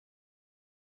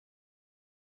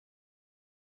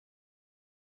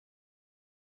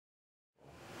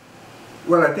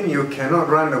Well, I think you cannot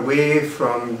run away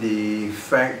from the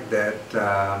fact that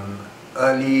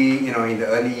in the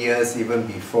early years, even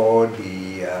before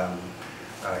the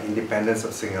independence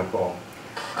of Singapore,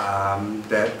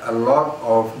 that a lot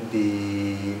of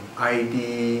the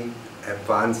ID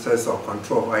advances or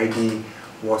control of ID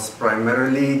was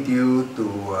primarily due to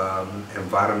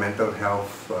environmental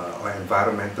health or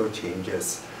environmental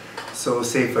changes. So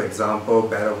say for example,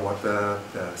 better water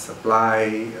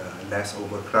supply, less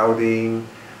overcrowding,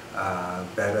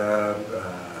 better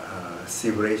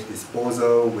sewerage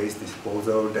disposal, waste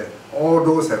disposal, that all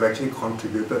those have actually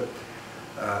contributed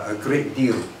a great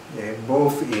deal,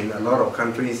 both in a lot of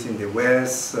countries in the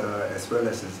West as well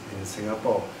as in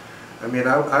Singapore. I mean,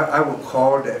 I would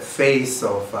call that phase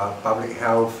of public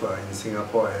health in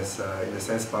Singapore as, in a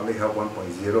sense, public health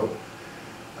 1.0.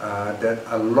 That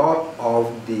a lot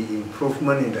of the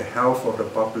improvement in the health of the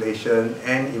population,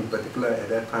 and in particular at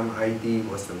that time ID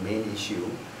was the main issue,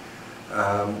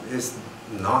 is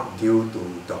not due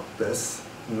to doctors,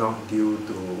 not due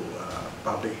to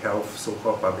public health,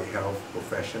 so-called public health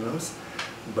professionals,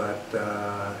 but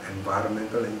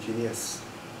environmental engineers.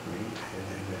 And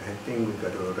I think we've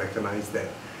got to recognize that.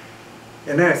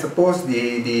 And then I suppose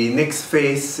the next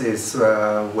phase is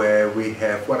where we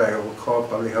have what I would call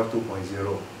public health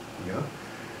 2.0,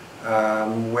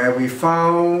 where we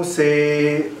found,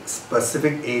 say,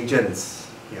 specific agents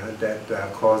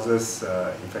that causes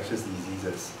infectious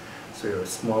diseases. So you have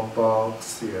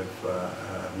smallpox, you have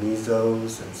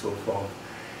measles, and so forth,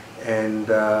 and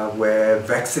where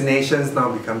vaccinations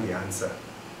now become the answer.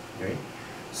 Okay?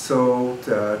 So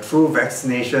through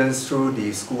vaccinations, through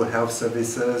the school health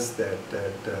services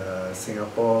that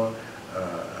Singapore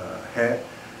had,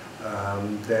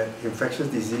 that infectious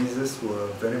diseases were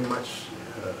very much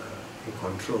in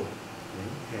control.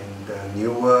 Okay? And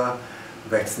newer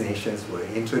vaccinations were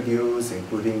introduced,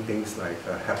 including things like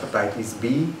hepatitis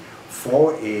B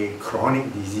for a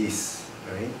chronic disease,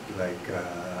 right? Like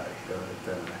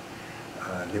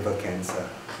liver cancer.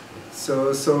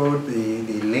 So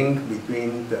the link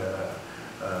between the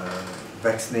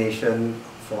vaccination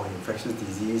for infectious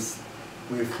disease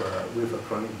with a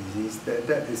chronic disease,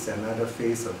 that is another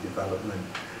phase of development.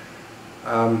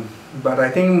 But I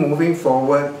think moving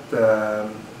forward,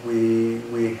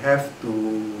 we have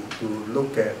to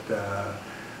look at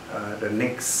the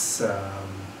next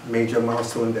major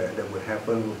milestone that would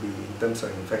happen would be, in terms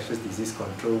of infectious disease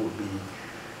control, would be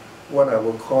what I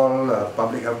would call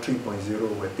public health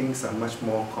 3.0, where things are much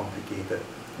more complicated,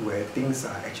 where things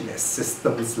are actually at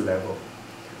systems level.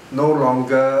 No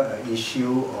longer an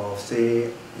issue of,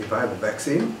 say, if I have a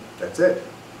vaccine, that's it.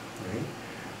 Right?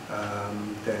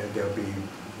 There'll be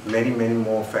many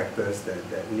more factors that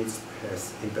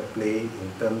has interplay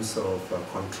in terms of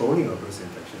controlling of those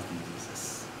infectious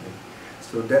diseases. Right?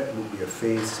 So that would be a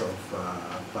phase of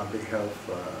public health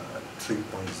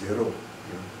 3.0,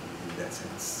 in that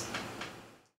sense.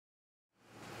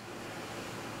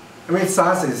 I mean,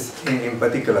 SARS is, in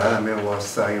particular, I mean,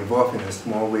 was involved in a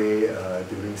small way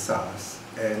during SARS.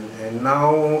 And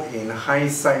now, in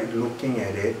hindsight, looking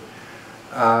at it,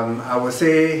 I would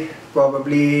say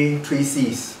probably 3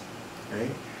 C's.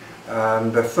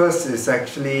 Right? The first is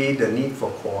actually the need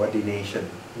for coordination.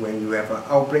 When you have an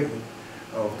outbreak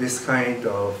of this kind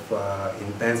of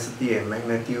intensity and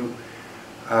magnitude,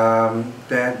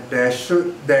 that there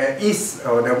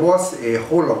was a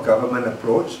whole of government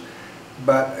approach,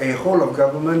 but a whole of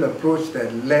government approach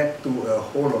that led to a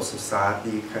whole of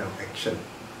society kind of action.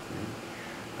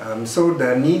 So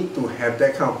the need to have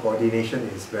that kind of coordination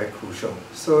is very crucial.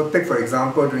 So take for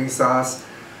example, during SARS,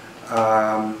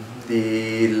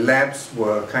 the labs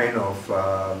were kind of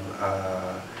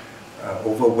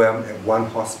overwhelmed at one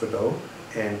hospital,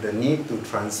 and the need to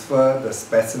transfer the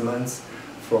specimens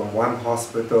from one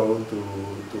hospital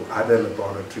to other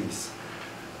laboratories.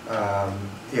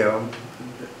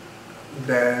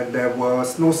 There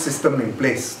was no system in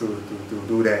place to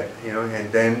do that,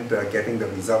 and then getting the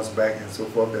results back and so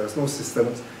forth. There was no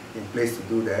systems in place to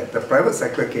do that. The private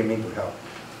sector came in to help.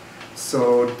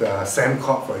 So the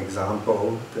SAMCOP, for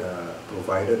example,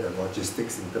 provided the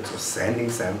logistics in terms of sending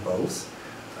samples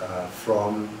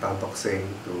from Tan Tock Seng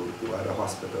to other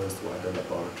hospitals, to other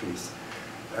laboratories.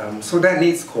 So that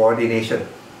needs coordination,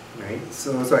 right?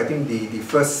 So I think the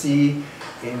first C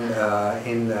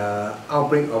in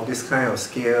outbreak of this kind of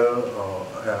scale,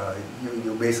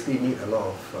 you basically need a lot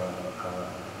of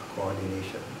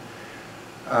coordination.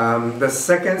 The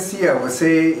second C, I would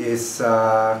say, is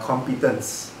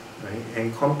competence, right?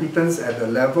 And competence at the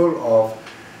level of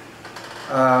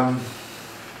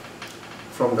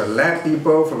from the lab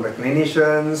people, from the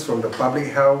clinicians, from the public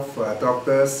health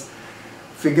doctors,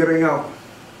 figuring out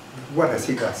what has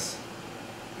hit us?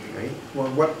 Right?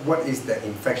 What is the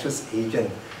infectious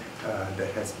agent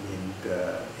that has been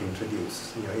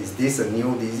introduced? You know, is this a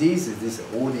new disease? Is this an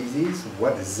old disease?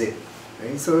 What is it?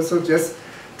 Right? So just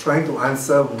trying to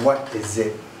answer what is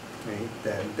it, right?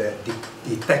 The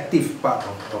detective part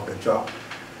of the job.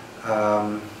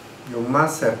 You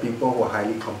must have people who are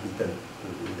highly competent to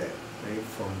do that, right?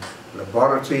 From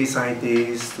laboratory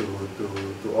scientists to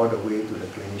all the way to the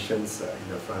clinicians in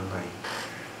the front line.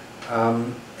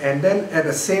 And then at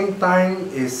the same time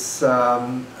is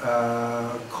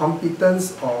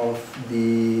competence of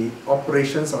the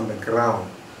operations on the ground.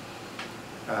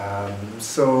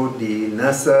 So the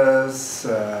nurses,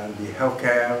 the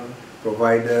healthcare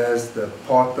providers, the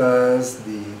porters,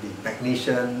 the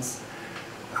technicians,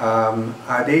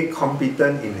 are they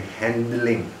competent in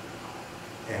handling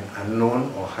an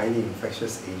unknown or highly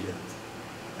infectious agent?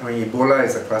 I mean, Ebola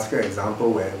is a classical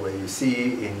example where you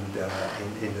see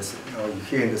or you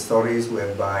hear in the stories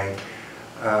whereby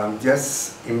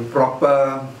just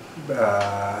improper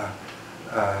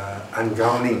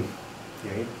ungowning,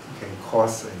 right, can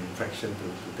cause an infection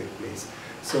to take place.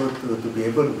 So to be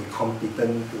able to be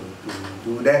competent to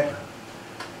do that.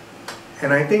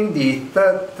 And I think the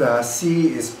third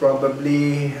C is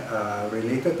probably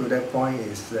related to that point,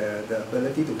 is the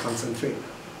ability to concentrate.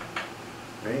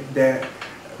 Right?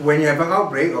 When you have an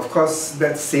outbreak, of course,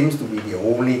 that seems to be the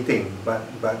only thing,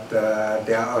 but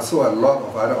there are also a lot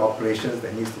of other operations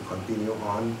that needs to continue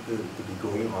on, to be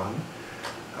going on.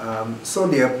 So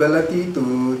the ability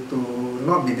to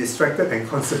not be distracted and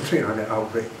concentrate on the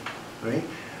outbreak, right?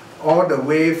 All the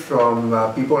way from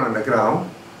people on the ground,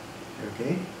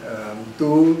 okay,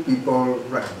 to people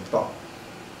right on top.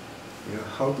 You know,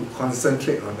 how to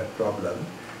concentrate on that problem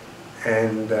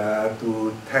and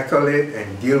to tackle it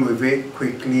and deal with it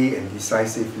quickly and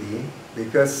decisively,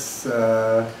 because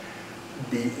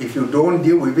if you don't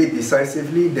deal with it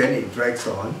decisively, then it drags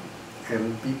on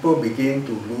and people begin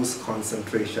to lose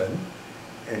concentration,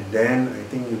 and then I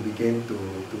think you begin to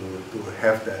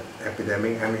have that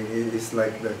epidemic. I mean, it's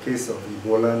like the case of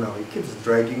Ebola now, it keeps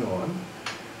dragging on.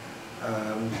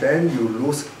 Then you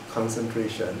lose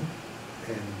concentration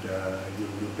and you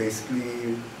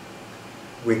basically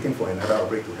waiting for another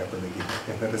outbreak to happen again,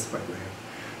 another spike to happen.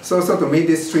 So to me,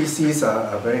 these three C's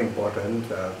are very important: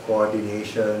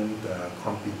 coordination,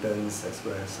 competence, as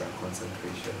well as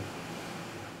concentration.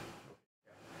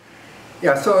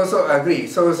 Yeah, so I agree.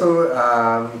 So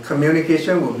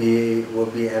communication will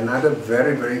be another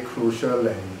very crucial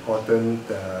and important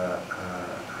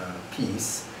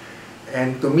piece.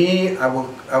 And to me, I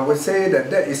would say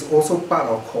that is also part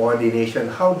of coordination.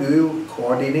 How do you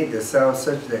coordinate yourself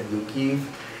such that you give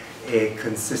a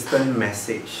consistent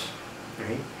message,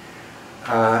 right?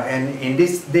 And in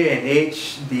this day and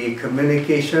age, the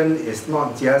communication is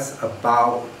not just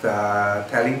about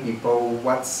telling people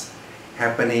what's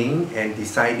happening and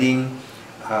deciding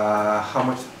how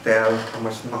much to tell, how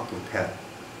much not to tell,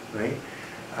 right?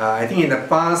 I think in the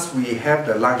past we have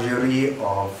the luxury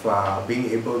of being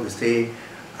able to say,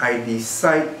 I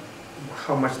decide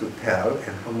how much to tell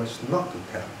and how much not to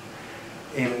tell.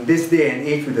 In this day and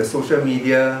age with the social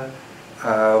media,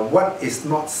 what is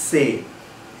not said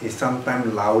is sometimes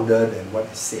louder than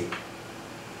what is said.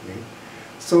 Okay?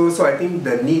 So I think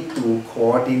the need to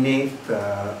coordinate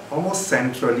almost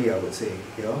centrally, I would say,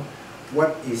 you know,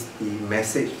 what is the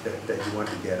message that you want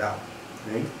to get out,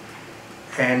 right?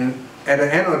 And at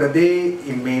the end of the day,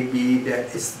 it may be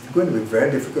that it's going to be very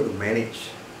difficult to manage.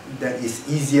 That it's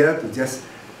easier to just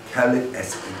tell it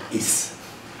as it is.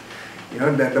 You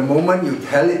know, that the moment you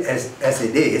tell it as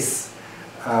it is,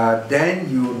 then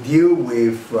you deal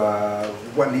with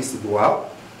what needs to go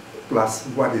out, plus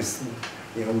what is,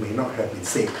 you know, may not have been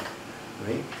said,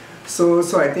 right? So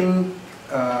I think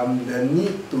the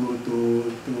need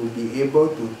to be able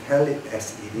to tell it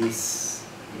as it is,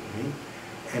 right?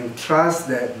 And trust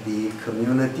that the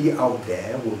community out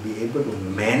there will be able to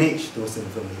manage those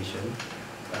information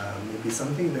may be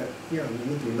something that, yeah, we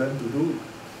need to learn to do.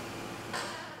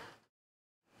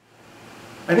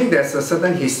 I think there's a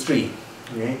certain history,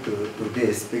 right, to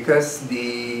this, because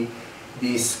the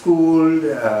school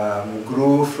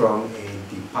grew from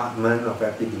a department of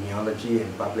epidemiology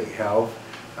and public health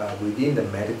within the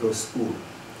medical school.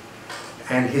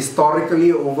 And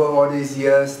historically, over all these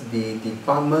years, the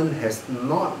department has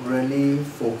not really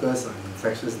focused on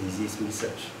infectious disease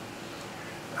research.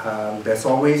 There's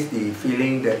always the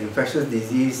feeling that infectious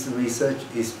disease research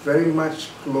is very much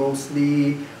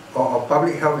closely, or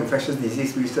public health infectious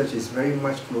disease research is very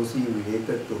much closely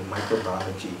related to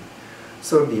microbiology.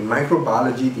 So the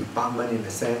microbiology department, in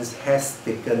a sense, has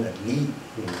taken a lead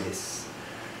in this.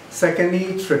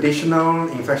 Secondly,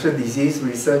 traditional infectious disease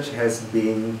research has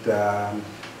been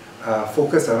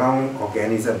focused around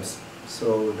organisms.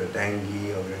 So the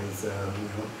dengue organism,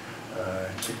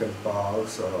 chicken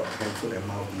pox or hand, foot and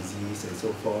mouth disease and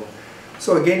so forth.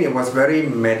 So again, it was very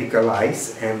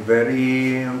medicalized and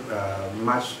very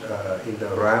much in the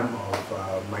realm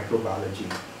of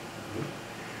microbiology.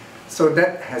 So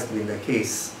that has been the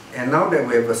case. And now that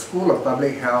we have a School of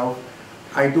Public Health,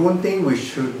 I don't think we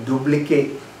should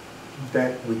duplicate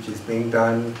that which is being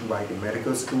done by the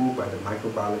medical school, by the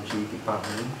microbiology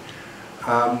department.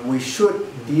 We should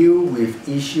deal with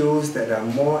issues that are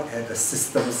more at a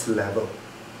systems level,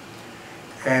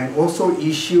 and also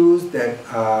issues that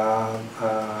are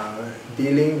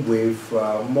dealing with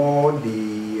more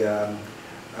the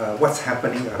what's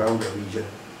happening around the region.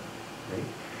 Right?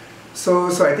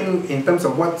 So I think in terms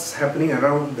of what's happening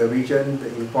around the region, the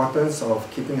importance of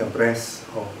keeping abreast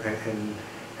of and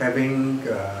having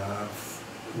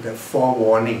the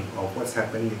forewarning of what's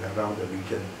happening around the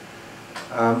region.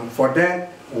 For that,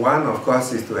 one of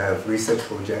course is to have research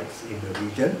projects in the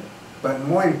region, but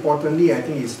more importantly I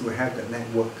think is to have the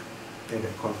network and the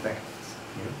contacts.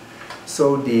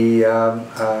 So the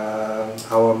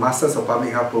our Masters of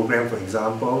Public Health program, for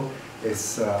example,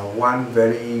 is one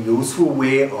very useful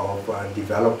way of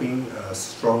developing a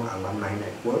strong alumni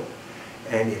network,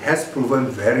 and it has proven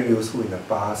very useful in the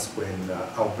past when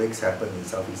outbreaks happen in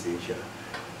Southeast Asia.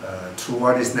 Through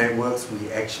all these networks,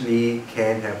 we actually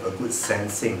can have a good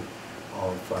sensing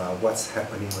of what's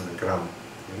happening on the ground.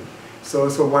 Okay? So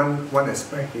one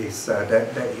aspect is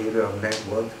that area of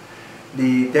network.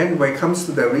 Then when it comes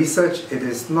to the research, it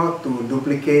is not to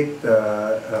duplicate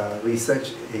the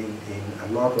research in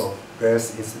a lot of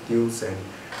various institutes and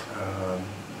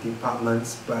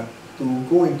departments, but to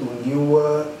go into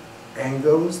newer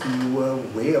angles, newer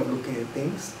way of looking at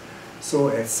things. So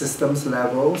at systems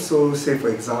level, so say for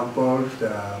example,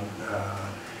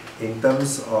 in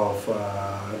terms of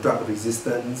drug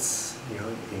resistance,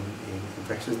 in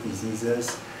infectious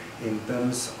diseases, in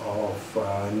terms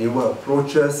of newer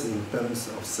approaches, in terms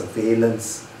of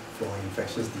surveillance for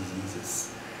infectious diseases.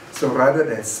 So rather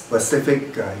than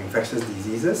specific infectious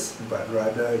diseases, but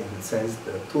rather in the sense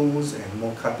the tools and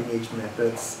more cutting-edge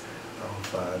methods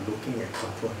of looking at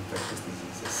control infectious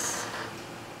diseases.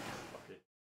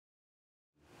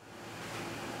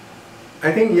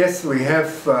 I think yes, we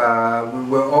have. We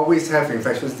will always have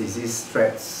infectious disease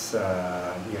threats.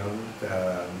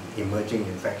 The emerging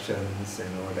infections and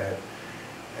all that,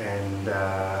 and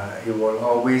it will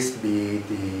always be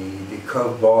the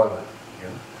curveball.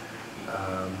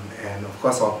 And of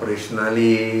course,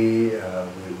 operationally,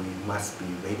 we must be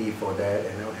ready for that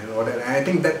and all that. And I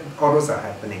think that all those are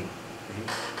happening. Okay?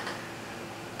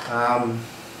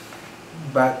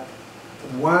 But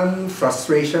one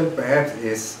frustration perhaps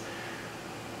is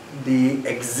the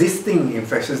existing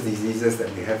infectious diseases that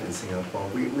we have in Singapore.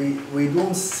 We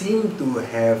don't seem to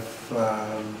have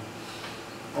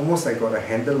almost like got a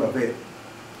handle of it.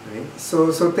 Right?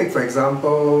 So take for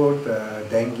example the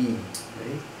dengue.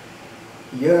 Right?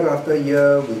 Year after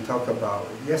year we talk about,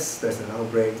 yes, there's an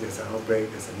outbreak, there's a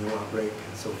new outbreak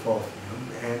and so forth.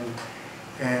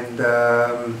 And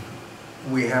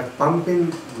we have pumped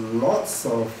in lots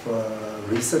of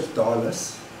research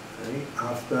dollars, right,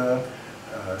 after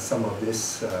some of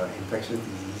these infectious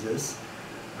diseases,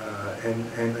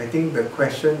 and I think the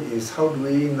question is, how do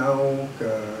we now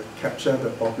capture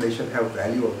the population health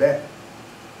value of that,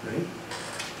 right?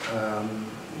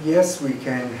 Yes, we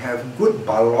can have good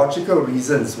biological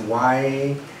reasons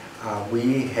why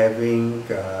we having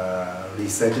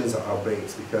resurgence of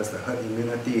outbreaks, because the herd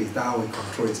immunity is down, we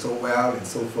control it so well and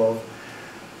so forth,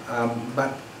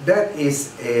 but that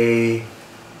is a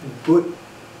good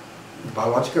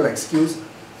biological excuse.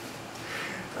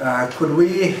 Could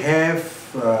we have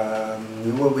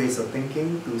newer ways of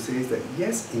thinking to say that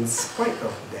yes, in spite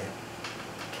of that,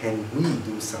 can we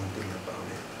do something about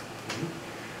it?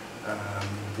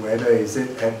 Whether is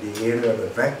it at the area of the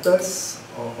vectors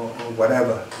or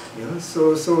whatever.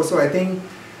 So I think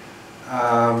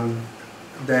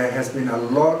there has been a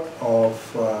lot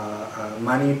of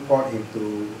money poured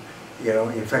into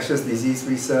infectious disease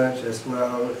research as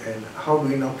well, and how do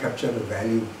we now capture the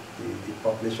value, the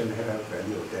population health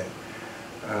value of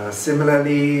that.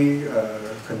 Similarly,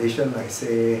 condition like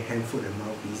say hand, foot and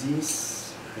mouth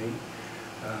disease, right?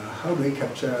 How do we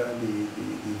capture the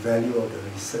value of the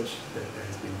research that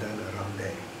has been done around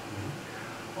there?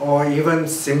 Or even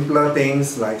simpler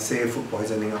things like say food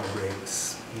poisoning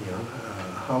outbreaks.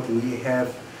 How do we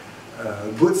have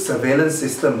a good surveillance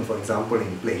system, for example,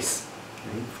 in place,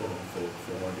 right, for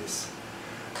all this?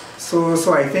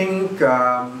 So I think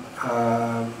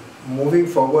moving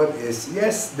forward is,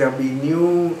 yes, there'll be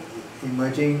new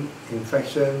emerging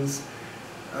infections.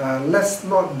 Let's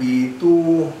not be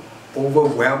too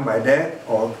overwhelmed by that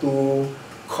or too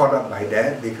caught up by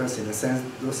that, because in a sense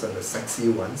those are the sexy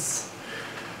ones.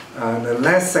 The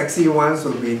less sexy ones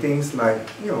will be things like,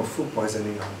 food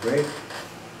poisoning outbreak,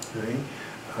 right?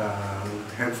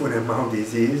 Hand, foot and mouth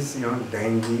disease,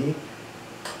 dengue.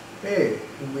 Hey,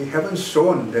 we haven't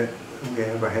shown that we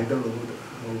have a handle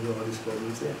over all these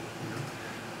problems yet.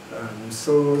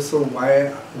 So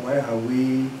why are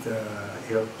we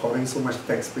pouring so much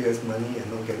taxpayers' money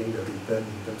and not getting the return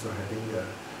in terms of having a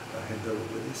handle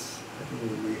over this? I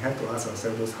think we have to ask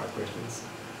ourselves those hard questions.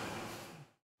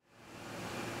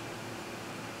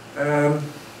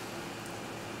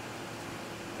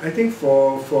 I think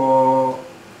for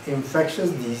infectious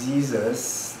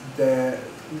diseases,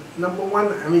 number one,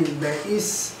 there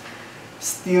is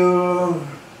still,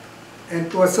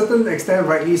 and to a certain extent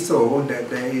rightly so, that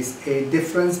there is a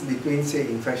difference between, say,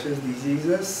 infectious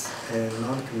diseases and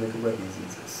non-communicable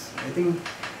diseases. I think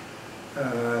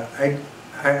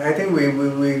I think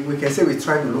we can say we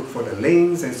try to look for the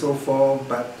links and so forth,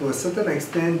 but to a certain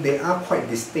extent they are quite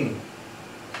distinct.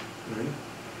 Right?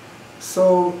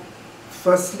 So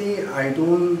firstly, I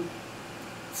don't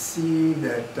see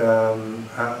that,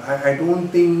 I don't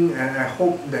think, and I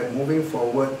hope that moving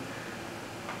forward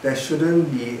there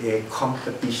shouldn't be a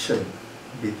competition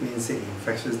between, say,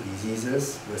 infectious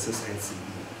diseases versus NCD,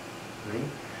 right?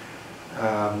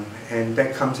 And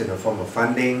that comes in the form of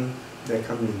funding, that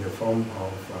comes in the form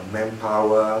of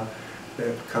manpower,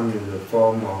 that comes in the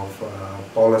form of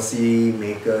policy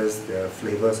makers, the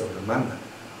flavors of the month.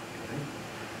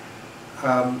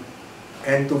 Right?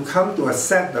 And to come to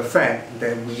accept the fact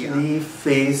that we are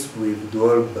faced with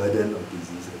dual burden of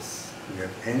diseases. You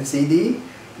have NCD,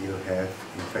 you have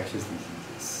infectious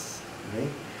diseases, right?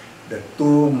 The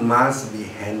two must be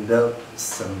handled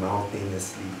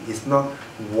simultaneously. It's not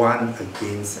one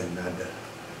against another.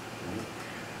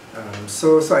 Right?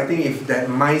 So I think if that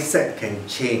mindset can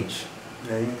change,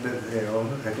 I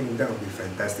think that would be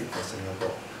fantastic for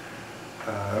Singapore.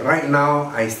 Right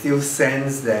now, I still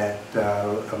sense that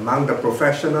among the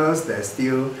professionals, there's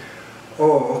still,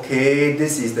 oh, okay,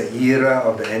 this is the era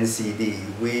of the NCD.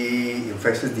 We,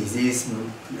 infectious disease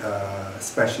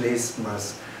specialists,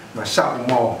 must shout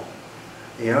more.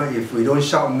 If we don't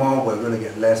shout more, we're going to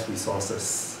get less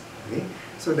resources. Okay?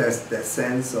 So there's that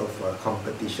sense of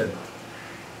competition.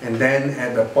 And then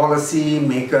at the policy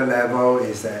maker level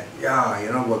is that,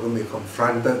 we're going to be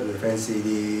confronted with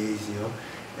NCDs,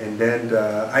 and then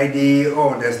the ID,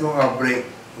 oh, there's no outbreak.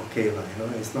 Okay,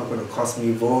 it's not going to cost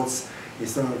me votes.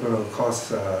 It's not going to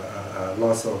cause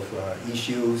lots of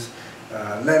issues.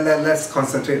 Let's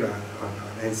concentrate on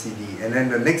NCD. And then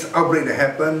the next outbreak that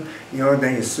happened,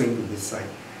 then you swing to this side.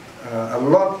 A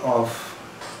lot of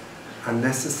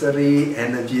unnecessary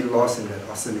energy loss in that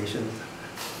oscillation.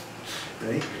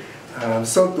 Right?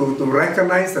 So to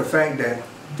recognize the fact that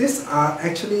these are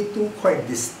actually two quite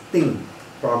distinct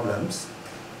problems,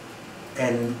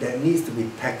 and that needs to be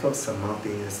tackled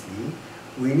simultaneously.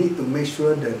 We need to make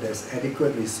sure that there's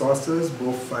adequate resources,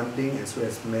 both funding as well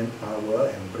as manpower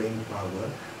and brain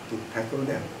power, to tackle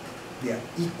them. They are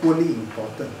equally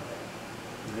important,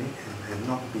 right? And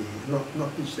not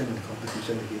pitch them in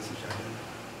competition against each other.